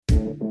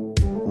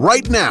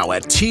Right now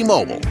at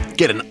T-Mobile,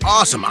 get an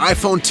awesome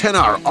iPhone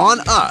XR on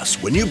us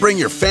when you bring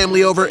your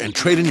family over and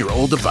trade in your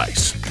old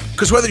device.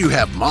 Because whether you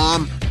have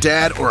mom,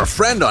 dad, or a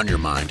friend on your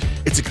mind,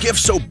 it's a gift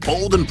so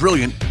bold and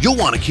brilliant, you'll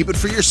want to keep it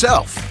for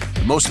yourself.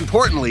 And most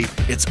importantly,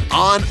 it's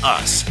on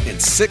us in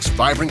 6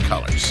 vibrant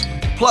colors.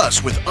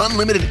 Plus, with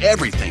unlimited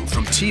everything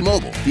from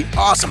T-Mobile, the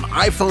awesome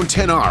iPhone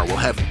XR will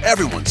have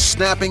everyone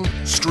snapping,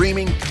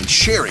 streaming, and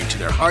sharing to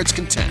their heart's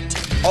content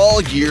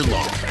all year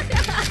long.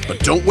 But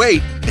don't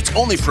wait, it's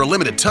only for a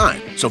limited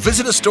time. So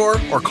visit a store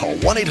or call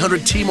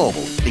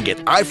 1-800-T-Mobile and get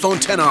iPhone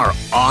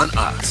XR on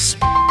us.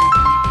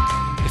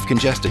 If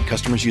congested,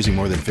 customers using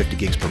more than 50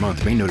 gigs per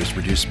month may notice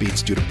reduced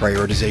speeds due to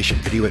prioritization.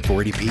 Video at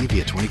 480p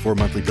via 24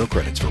 monthly bill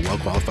credits for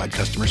well-qualified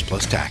customers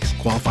plus tax.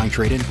 Qualifying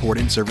trade-in,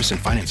 port-in, service, and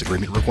finance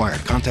agreement required.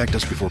 Contact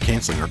us before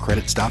canceling or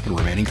credit stop and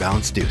remaining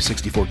balance due.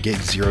 64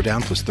 gigs, 0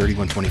 down plus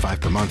 $31.25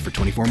 per month for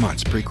 24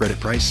 months. Pre-credit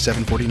price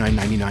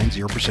 $749.99,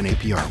 0%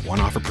 APR. One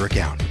offer per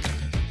account.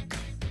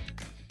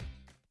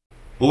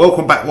 Well,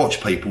 welcome back,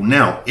 Watch People.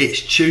 Now, it's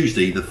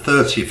Tuesday, the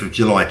 30th of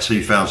July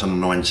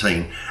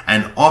 2019,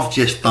 and I've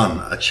just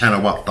done a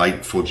channel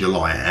update for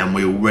July, and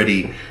we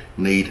already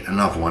need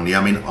another one.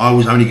 Yeah, I mean, I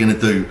was only going to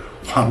do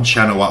one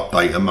channel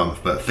update a month,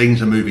 but things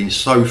are moving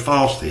so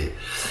fast here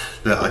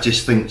that I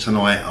just think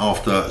tonight,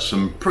 after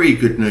some pretty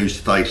good news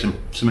today,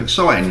 some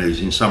exciting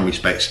news in some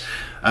respects,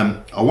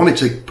 I wanted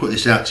to put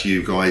this out to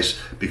you guys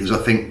because I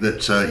think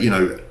that,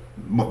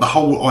 the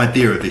whole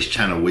idea of this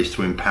channel is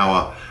to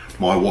empower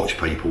my Watch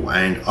People,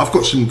 and I've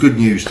got some good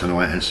news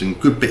tonight and some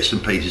good bits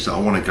and pieces that I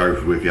want to go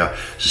through with you.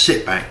 So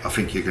sit back, I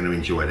think you're going to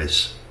enjoy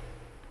this.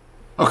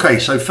 Okay,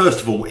 so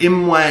first of all, in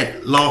my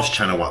last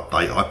channel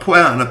update, I put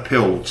out an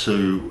appeal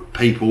to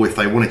people if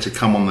they wanted to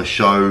come on the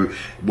show.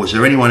 Was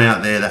there anyone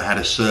out there that had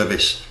a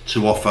service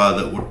to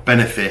offer that would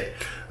benefit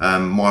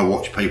my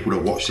Watch People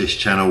that watch this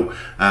channel?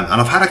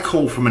 And I've had a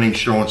call from an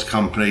insurance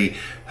company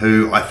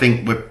who I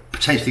think we're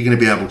potentially going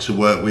to be able to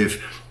work with.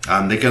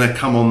 They're going to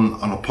come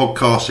on a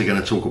podcast. They're going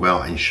to talk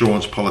about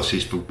insurance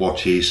policies for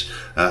watches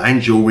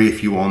and jewellery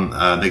if you want.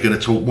 They're going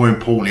to talk more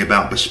importantly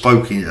about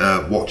bespoke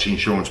watch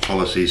insurance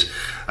policies.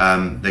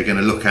 They're going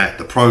to look at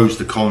the pros,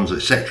 the cons,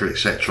 etc.,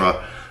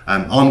 etc.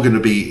 I'm going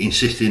to be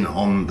insisting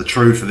on the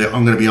truth.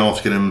 I'm going to be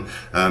asking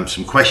them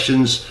some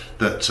questions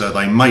that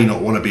they may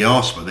not want to be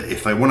asked, but that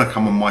if they want to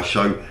come on my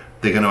show,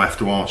 they're going to have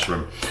to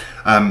answer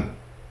them.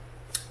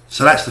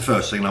 So that's the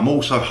first thing. I'm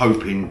also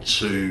hoping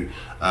to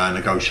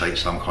negotiate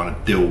some kind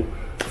of deal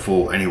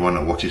for anyone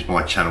that watches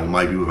my channel,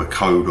 maybe with a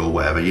code or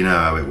whatever. You know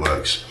how it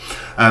works.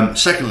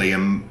 Secondly,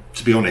 and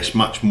to be honest,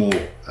 much more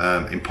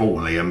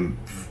importantly and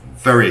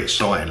very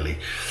excitingly,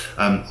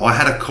 I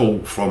had a call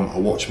from a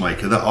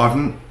watchmaker that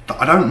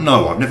I don't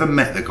know. I've never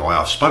met the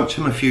guy. I spoke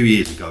to him a few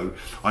years ago.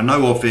 I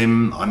know of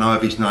him. I know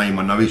of his name.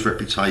 I know his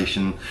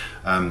reputation.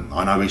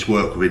 I know his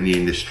work within the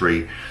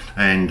industry.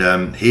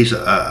 And he's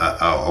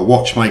a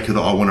watchmaker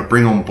that I want to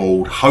bring on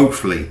board,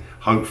 hopefully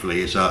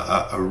is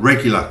a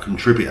regular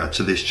contributor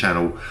to this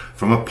channel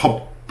from a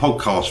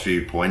podcast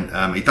viewpoint.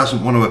 He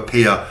doesn't want to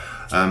appear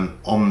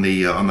on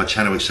the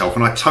channel itself,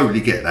 and I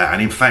totally get that.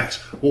 And in fact,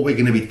 what we're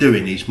going to be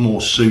doing is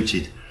more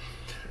suited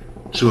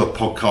to a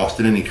podcast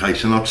in any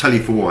case, and I'll tell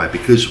you for why.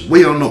 Because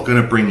we are not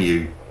going to bring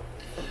you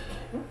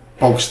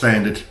bog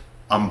standard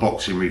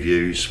unboxing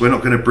reviews. We're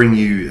not going to bring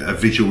you a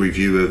visual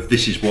review of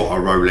this is what a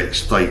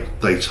Rolex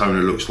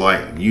Daytona looks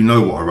like. You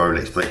know what a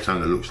Rolex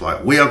Daytona looks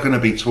like. We are going to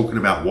be talking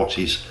about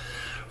watches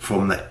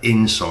from the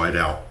inside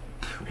out.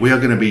 We are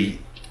going to be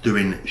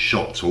doing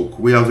shop talk.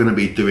 We are going to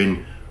be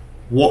doing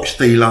watch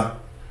dealer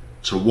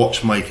to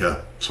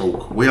watchmaker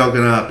talk. We are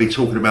going to be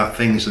talking about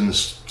things and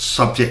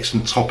subjects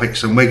and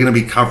topics, and we're going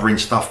to be covering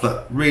stuff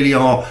that really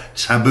are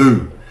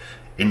taboo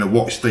in the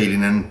watch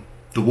dealing and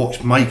the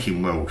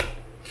watchmaking world.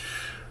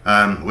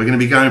 We're going to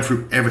be going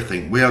through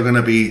everything. We are going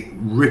to be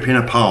ripping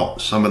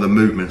apart some of the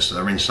movements that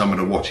are in some of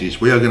the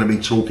watches. We are going to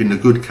be talking the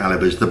good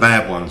calibers, the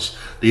bad ones,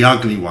 the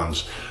ugly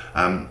ones,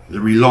 the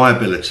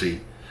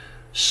reliability,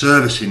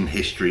 servicing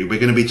history. We're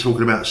going to be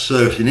talking about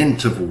servicing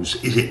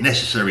intervals. Is it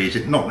necessary? Is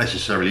it not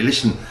necessarily?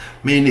 Listen,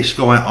 me and this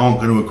guy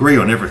aren't going to agree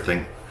on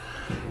everything,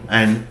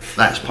 and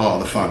that's part of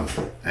the fun.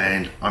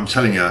 And I'm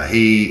telling you,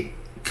 he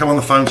came on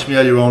the phone to me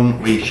earlier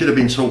on. We should have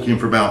been talking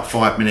for about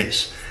 5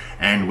 minutes,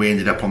 and we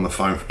ended up on the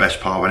phone for the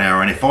best part of an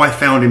hour. And if I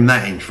found him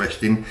that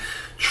interesting,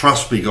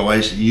 trust me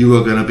guys, you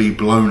are going to be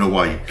blown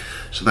away.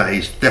 So that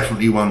is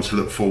definitely one to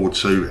look forward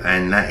to,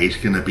 and that is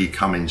going to be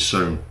coming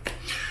soon.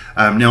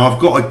 Now I've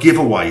got a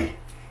giveaway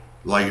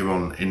later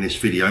on in this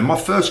video, my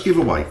first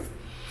giveaway,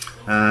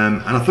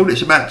 and I thought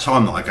it's about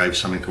time that I gave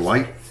something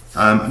away,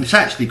 and it's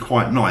actually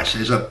quite nice.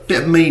 There's a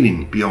bit of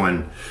meaning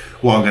behind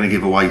what I'm going to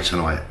give away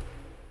tonight,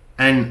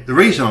 and the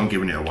reason I'm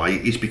giving it away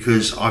is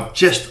because I've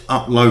just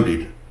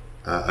uploaded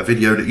a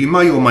video that you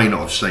may or may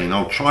not have seen.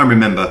 I'll try and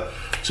remember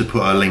to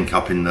put a link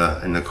up in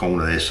the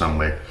corner there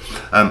somewhere.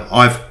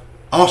 I've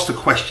asked a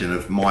question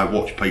of my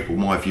Watch People,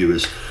 my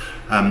viewers,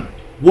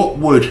 what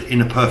would,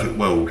 in a perfect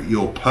world,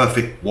 your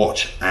perfect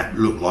watch app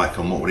look like,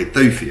 and what would it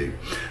do for you?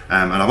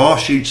 And I've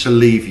asked you to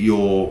leave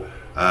your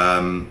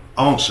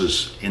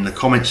answers in the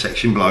comment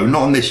section below,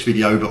 not on this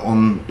video but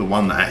on the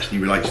one that actually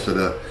relates to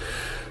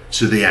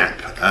the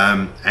app,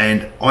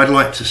 and I'd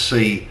like to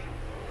see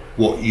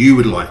what you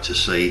would like to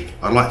see.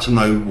 I'd like to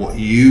know what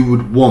you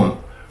would want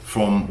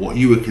from what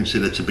you would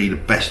consider to be the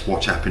best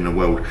watch app in the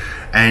world.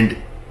 And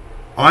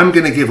I'm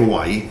going to give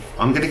away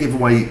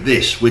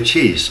this, which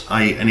is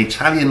an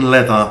Italian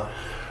leather,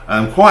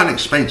 quite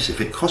inexpensive.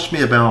 It cost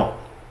me about,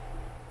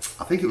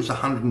 I think it was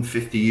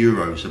 150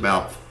 euros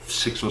about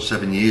 6 or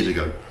 7 years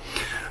ago.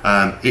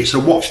 It's a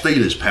watch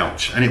dealer's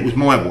pouch, and it was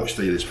my watch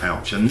dealer's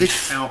pouch, and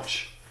this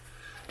pouch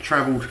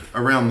travelled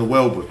around the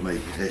world with me.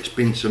 It's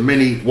been to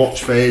many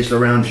watch fairs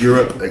around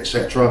Europe,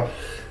 etc.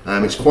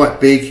 It's quite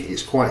big,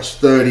 it's quite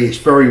sturdy, it's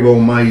very well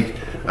made,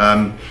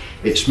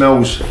 it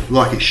smells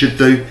like it should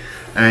do,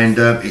 and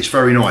it's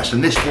very nice.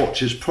 And this watch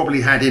has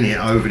probably had in it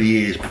over the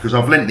years, because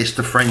I've lent this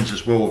to friends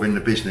as well within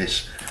the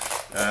business.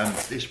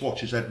 This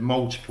watch has had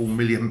multiple £1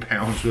 million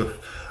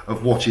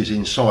of watches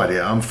inside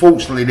it.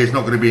 Unfortunately, there's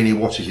not going to be any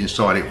watches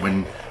inside it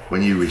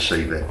when you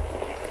receive it.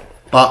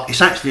 But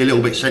it's actually a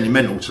little bit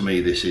sentimental to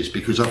me, this is,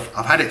 because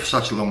I've had it for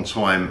such a long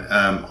time.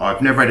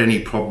 I've never had any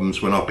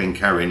problems when I've been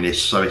carrying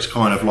this, so it's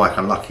kind of like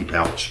a lucky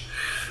pouch.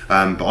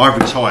 But I've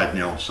retired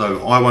now,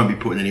 so I won't be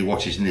putting any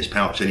watches in this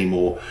pouch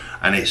anymore,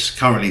 and it's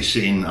currently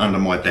sitting under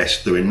my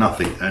desk doing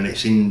nothing, and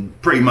it's in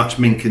pretty much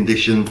mint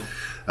condition.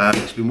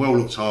 It's been well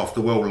looked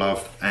after, well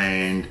loved,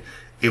 and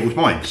it was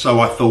mine. So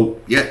I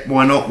thought, yeah,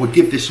 why not? We'll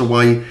give this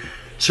away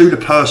to the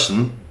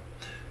person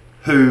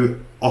who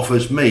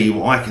offers me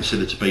what I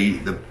consider to be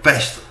the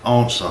best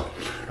answer.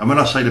 And when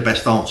I say the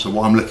best answer,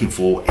 what I'm looking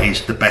for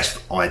is the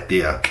best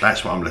idea.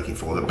 That's what I'm looking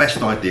for, the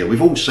best idea.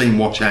 We've all seen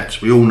watch apps,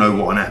 we all know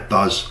what an app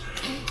does,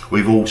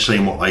 we've all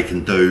seen what they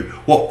can do.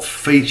 What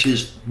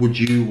features would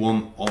you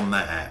want on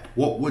that app?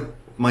 What would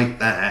make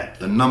that app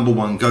the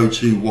 #1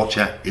 go-to watch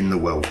app in the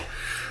world?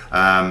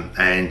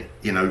 And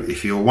you know,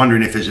 if you're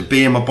wondering if there's a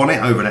bee in my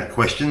bonnet over that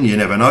question, you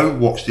never know,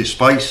 watch this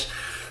space.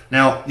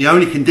 Now, the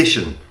only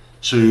condition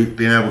to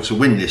being able to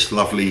win this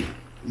lovely,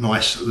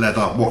 nice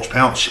leather watch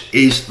pouch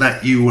is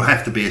that you will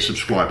have to be a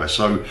subscriber.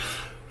 So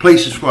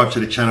please subscribe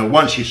to the channel.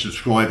 Once you're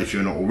subscribed, if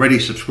you're not already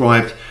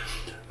subscribed,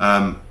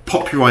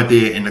 pop your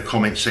idea in the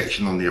comment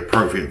section on the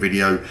appropriate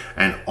video,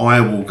 and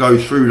I will go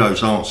through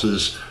those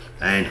answers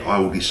and I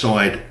will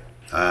decide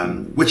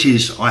which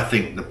is, I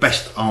think, the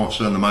best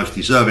answer and the most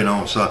deserving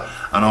answer,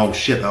 and I'll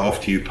ship that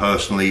off to you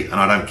personally. And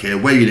I don't care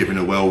where you live in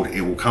the world,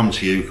 it will come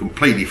to you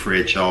completely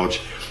free of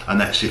charge. And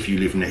that's if you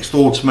live next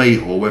door to me,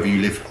 or whether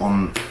you live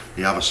on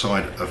the other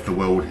side of the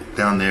world,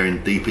 down there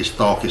in deepest,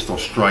 darkest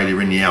Australia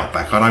in the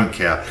outback. I don't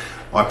care.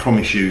 I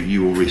promise you,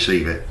 you will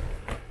receive it.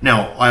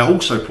 Now, I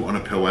also put an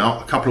appeal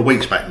out a couple of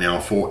weeks back now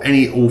for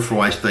any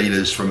authorised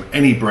dealers from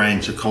any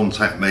brand to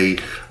contact me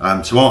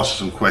to answer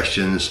some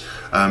questions.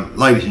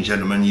 Ladies and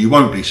gentlemen, you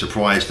won't be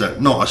surprised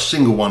that not a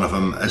single one of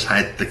them has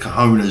had the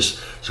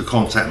cojones to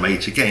contact me,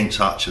 to get in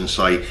touch and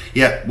say,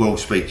 yeah, we'll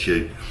speak to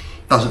you.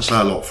 Doesn't say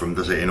a lot from,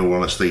 does it, in all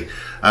honesty?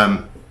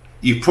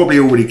 You've probably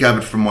already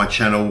gathered from my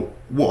channel,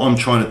 what I'm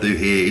trying to do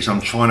here is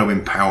I'm trying to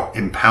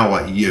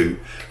empower you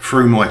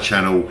through my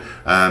channel.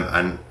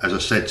 And as I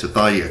said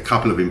today, a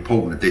couple of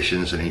important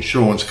additions: an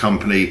insurance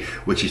company,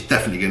 which is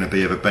definitely going to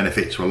be of a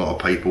benefit to a lot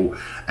of people,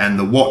 and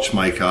the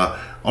watchmaker.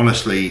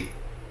 Honestly,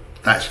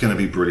 that's going to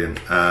be brilliant.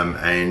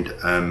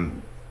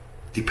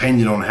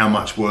 Depending on how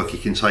much work you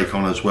can take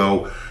on as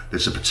well,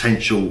 there's a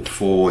potential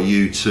for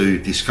you to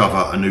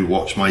discover a new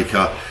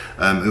watchmaker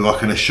who I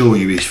can assure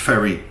you is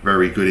very,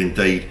 very good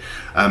indeed.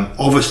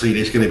 Obviously,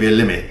 there's going to be a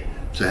limit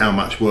to how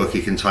much work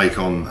you can take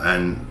on,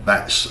 and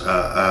that's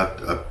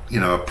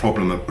a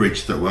problem, a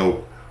bridge that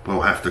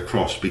we'll have to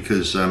cross,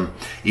 because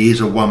he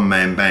is a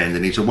one-man band,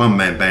 and he's a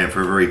one-man band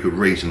for a very good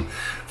reason.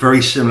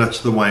 Very similar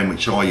to the way in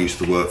which I used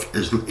to work.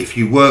 As if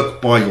you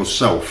work by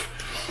yourself,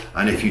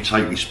 and if you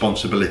take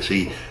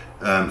responsibility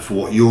for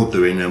what you're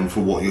doing and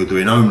for what you're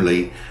doing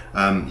only,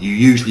 you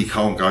usually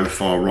can't go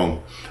far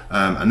wrong.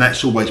 And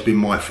that's always been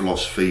my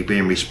philosophy,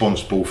 being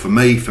responsible for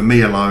me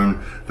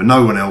alone, for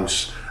no one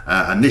else.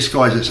 And this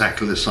guy's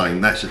exactly the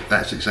same. That's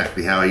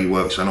exactly how he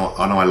works, and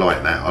I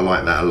like that. I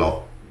like that a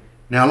lot.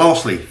 Now,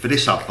 lastly, for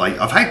this update,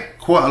 I've had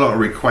quite a lot of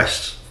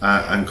requests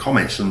and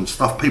comments and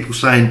stuff, people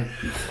saying,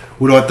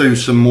 would I do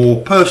some more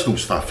personal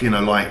stuff,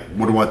 like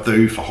what do I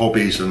do for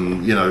hobbies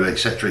and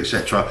etc,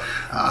 etc.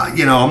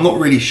 I'm not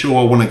really sure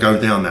I want to go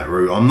down that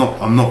route. I'm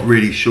not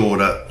really sure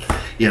that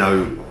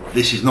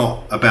this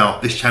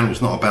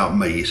channel's not about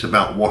me. It's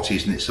about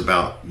watches, and it's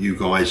about you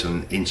guys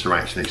and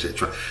interaction,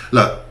 etc.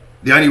 Look,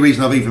 the only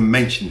reason I've even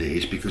mentioned it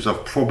is because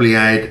I've probably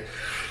had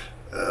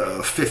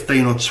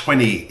 15 or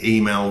 20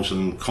 emails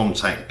and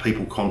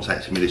people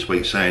contacting me this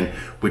week saying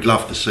we'd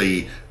love to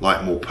see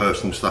more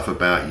personal stuff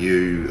about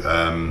you,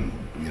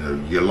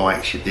 your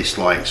likes, your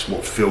dislikes,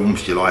 what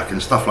films you like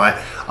and stuff like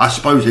that. I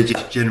suppose they're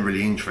just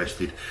generally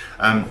interested,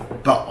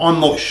 but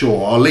I'm not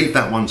sure. I'll leave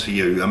that one to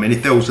you. I mean,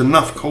 if there was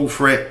enough call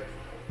for it,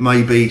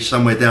 maybe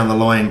somewhere down the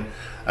line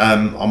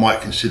I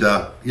might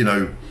consider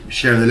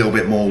sharing a little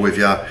bit more with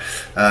you,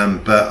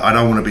 but I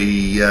don't want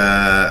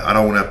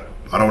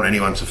to I don't want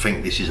anyone to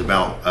think this is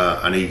about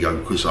an ego,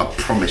 because I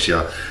promise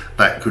you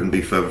that couldn't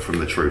be further from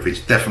the truth.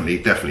 It's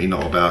definitely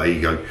not about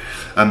ego.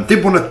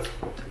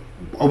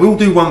 I will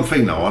do one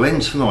thing though. I'll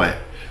end tonight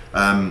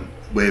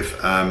with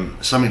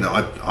something that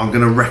I'm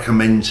going to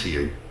recommend to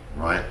you,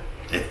 right?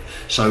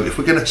 If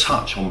we're going to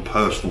touch on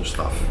personal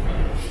stuff,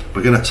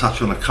 we're going to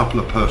touch on a couple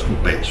of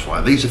personal bits,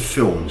 right? These are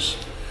films,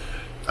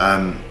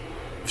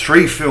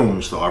 3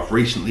 films that I've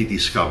recently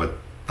discovered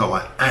that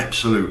I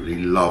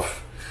absolutely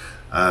love,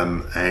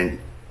 and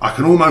I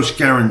can almost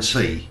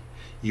guarantee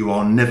you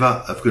are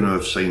never going to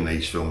have seen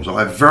these films.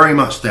 I very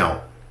much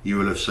doubt you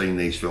will have seen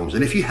these films,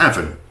 and if you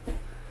haven't,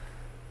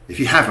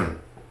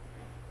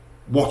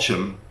 watch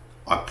them.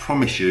 I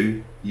promise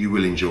you, you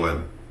will enjoy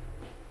them.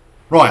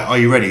 Right, are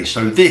you ready?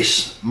 So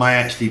this may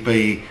actually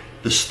be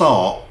the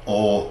start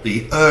or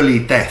the early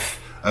death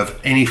of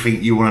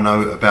anything you want to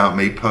know about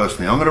me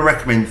personally. I'm going to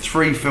recommend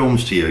 3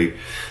 films to you,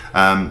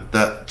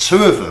 that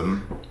 2 of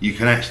them you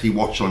can actually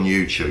watch on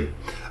YouTube.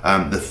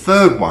 The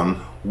third one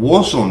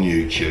was on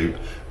YouTube,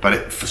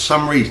 but for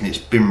some reason it's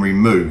been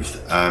removed.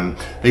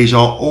 These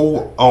are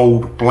all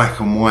old black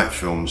and white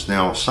films.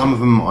 Now, some of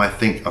them I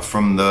think are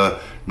from the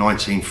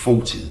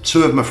 1940s.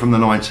 2 of them are from the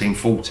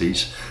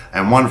 1940s,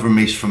 and one of them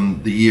is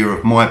from the year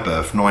of my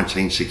birth,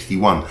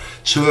 1961.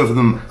 2 of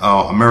them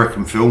are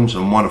American films,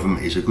 and one of them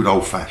is a good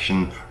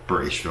old-fashioned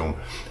British film.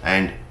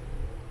 And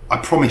I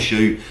promise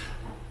you,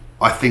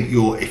 I think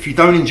if you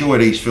don't enjoy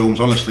these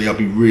films, honestly, I'll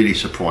be really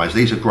surprised.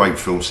 These are great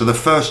films. So the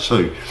first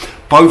 2,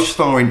 both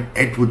starring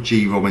Edward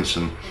G.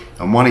 Robinson,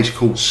 and one is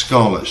called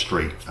Scarlet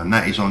Street, and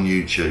that is on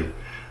YouTube.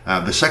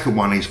 The second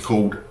one is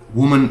called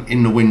Woman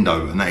in the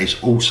Window, and that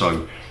is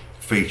also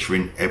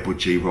featuring Edward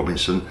G.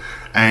 Robinson.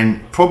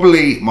 And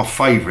probably my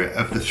favourite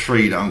of the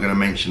 3 that I'm going to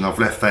mention, I've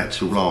left that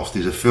till last,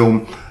 is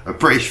a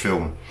British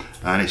film,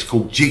 and it's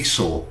called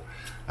Jigsaw.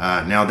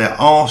 Now, there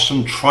are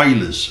some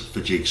trailers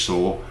for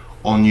Jigsaw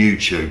on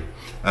YouTube.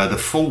 The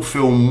full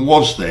film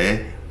was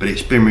there, but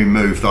it's been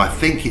removed. I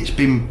think it's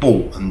been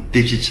bought and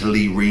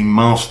digitally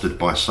remastered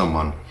by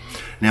someone.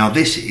 Now,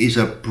 this is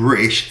a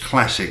British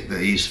classic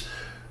that is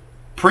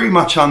pretty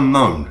much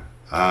unknown,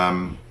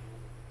 and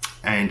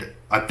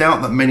I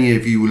doubt that many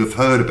of you will have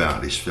heard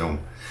about this film.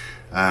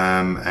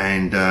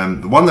 And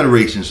one of the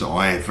reasons that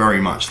I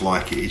very much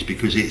like it is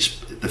because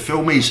the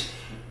film is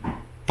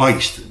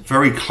based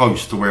very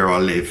close to where I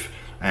live,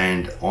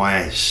 and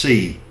I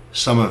see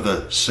some of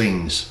the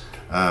scenes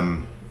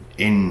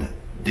in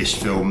this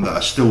film that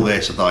are still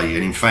there today.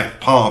 And in fact,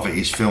 part of it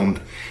is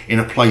filmed in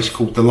a place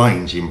called The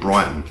Lanes in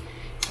Brighton,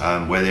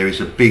 where there is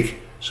a big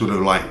sort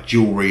of like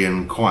jewellery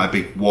and quite a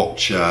big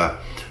watch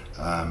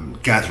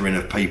gathering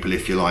of people,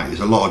 if you like. There's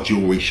a lot of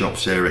jewellery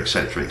shops there,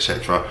 etc,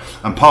 etc.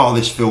 And part of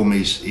this film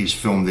is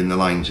filmed in The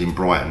Lanes in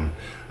Brighton,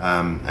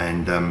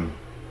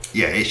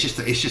 yeah, it's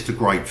just a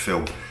great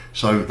film.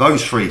 So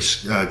those 3,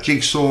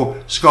 Jigsaw,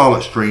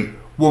 Scarlet Street,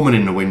 Woman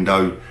in the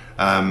Window,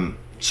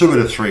 2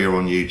 of the 3 are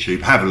on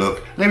YouTube. Have a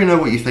look. Let me know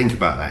what you think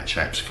about that,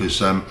 chaps,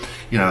 because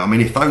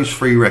if those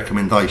 3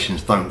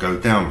 recommendations don't go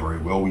down very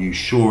well, you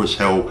sure as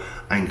hell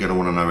ain't gonna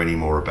want to know any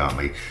more about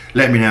me.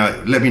 Let me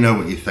know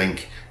what you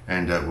think,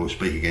 and we'll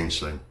speak again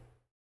soon.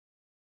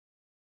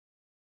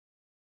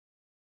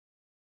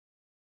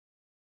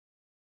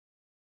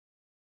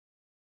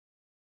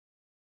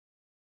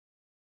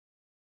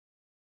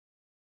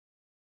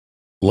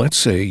 Let's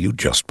say you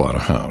just bought a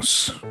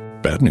house.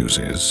 Bad news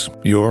is,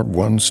 you're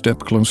one step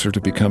closer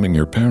to becoming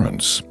your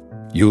parents.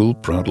 You'll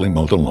proudly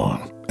mow the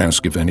lawn,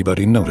 ask if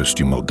anybody noticed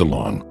you mowed the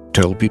lawn,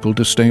 tell people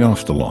to stay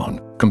off the lawn,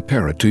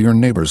 compare it to your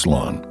neighbor's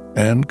lawn,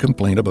 and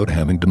complain about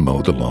having to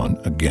mow the lawn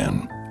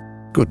again.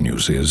 Good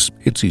news is,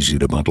 it's easy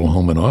to bundle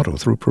home and auto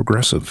through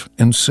Progressive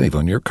and save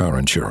on your car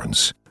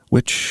insurance,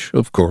 which,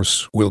 of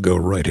course, will go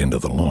right into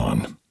the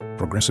lawn.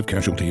 Progressive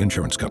Casualty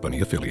Insurance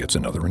Company, affiliates,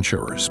 and other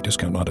insurers.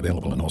 Discount not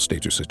available in all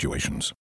states or situations.